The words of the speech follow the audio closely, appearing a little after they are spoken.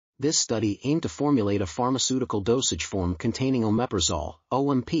This study aimed to formulate a pharmaceutical dosage form containing omeprazole,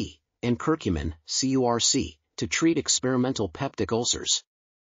 OMP, and curcumin, CURC, to treat experimental peptic ulcers.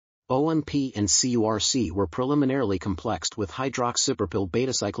 OMP and CURC were preliminarily complexed with hydroxypropyl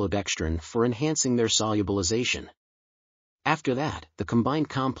beta-cyclodextrin for enhancing their solubilization. After that, the combined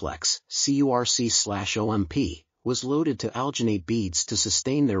complex, CURC/OMP, was loaded to alginate beads to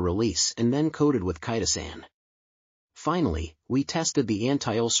sustain their release and then coated with Chitosan. Finally, we tested the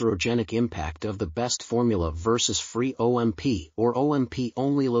anti-ulcerogenic impact of the best formula versus free OMP or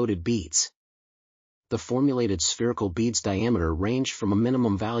OMP-only loaded beads. The formulated spherical bead's diameter ranged from a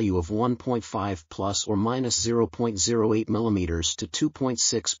minimum value of 1.5 plus or minus 0.08 mm to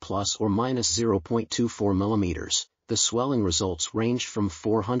 2.6 plus or minus 0.24 mm. The swelling results ranged from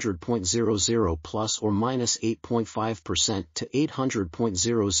 400.00 plus or minus 8.5% to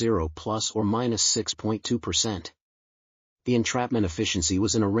 800.00 plus or minus 6.2%. The entrapment efficiency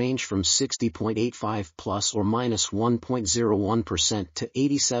was in a range from 60.85 plus or minus 1.01% to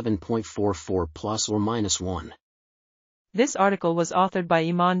 87.44 plus or minus 1. This article was authored by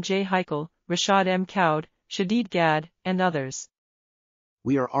Eman J. Heikal, Rashad M. Kaoud, Shadid Gad, and others.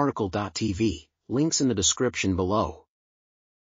 We are RTCLTV, links in the description below.